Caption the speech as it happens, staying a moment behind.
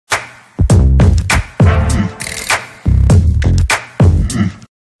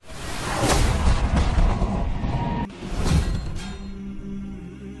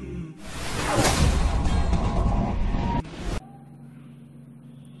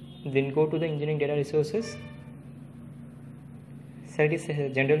then go to the engineering data resources, select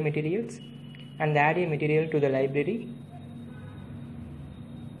this general materials and add a material to the library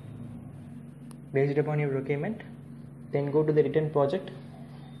based upon your requirement. Then go to the written project,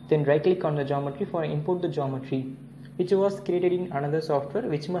 then right click on the geometry for import the geometry which was created in another software,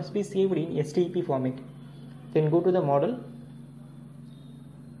 which must be saved in STP format. Then go to the model.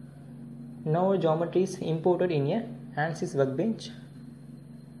 Now our geometry is imported in a Ansys Workbench.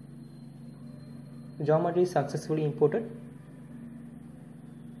 Geometry is successfully imported.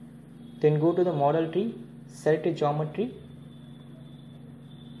 Then go to the model tree, select a geometry,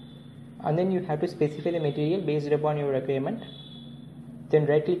 and then you have to specify the material based upon your requirement. Then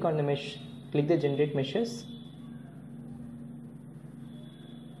right click on the mesh, click the generate meshes.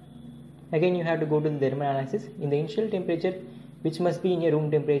 Again you have to go to the thermal analysis. In the initial temperature, which must be in a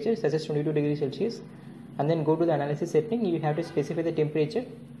room temperature such as 22 degrees Celsius, and then go to the analysis setting. You have to specify the temperature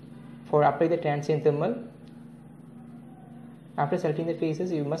for apply the transient thermal. After selecting the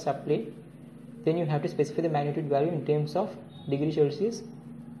phases, you must apply. Then you have to specify the magnitude value in terms of degree Celsius.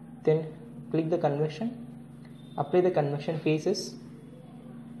 Then click the convection, apply the convection phases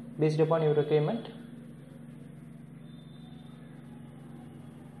based upon your requirement.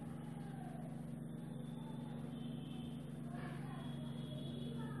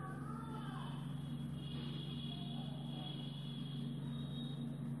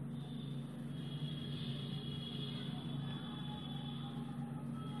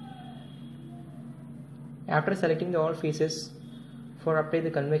 After selecting the all phases for apply the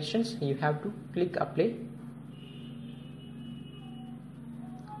convections, you have to click apply,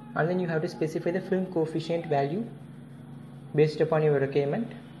 and then you have to specify the film coefficient value based upon your requirement.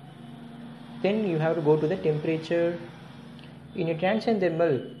 Then you have to go to the temperature. In your transient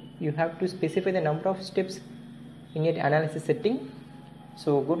thermal, you have to specify the number of steps in your analysis setting.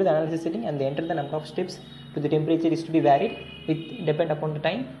 So go to the analysis setting and enter the number of steps to the temperature is to be varied. It depends upon the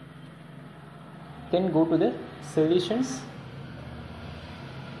time. Then go to the solutions.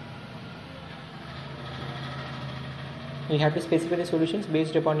 You have to specify the solutions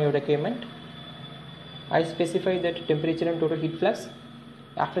based upon your requirement. I specify that temperature and total heat flux.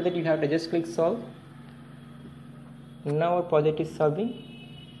 After that you have to just click solve. Now our project is solving.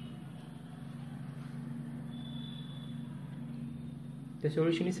 The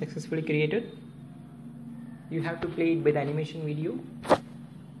solution is successfully created. You have to play it by the animation video.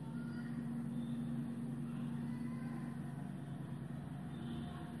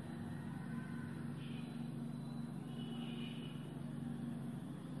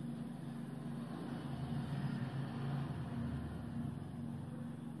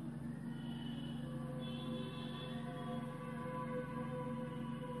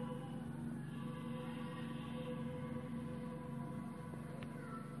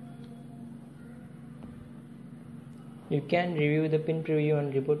 You can review the pin preview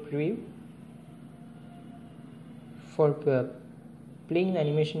and report preview. For playing the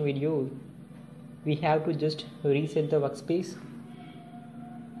animation video, we have to just reset the workspace.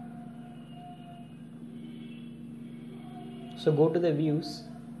 So go to the views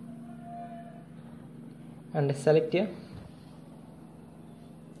and select a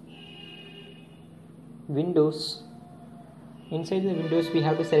Windows. Inside the Windows we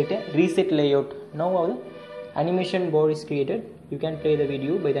have to select a reset layout. Now our animation board is created. You can play the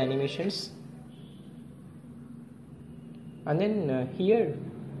video by the animations, and then here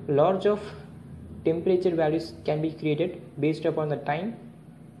large of temperature values can be created based upon the time.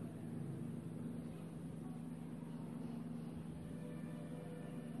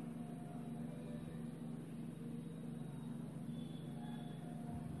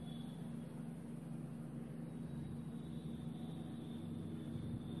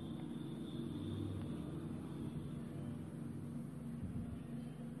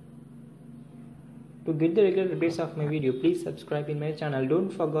 To get the regular updates of my video, please subscribe in my channel. Don't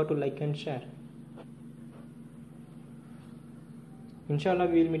forget to like and share. Inshallah,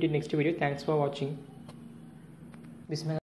 we will meet in next video. Thanks for watching. Bismillah.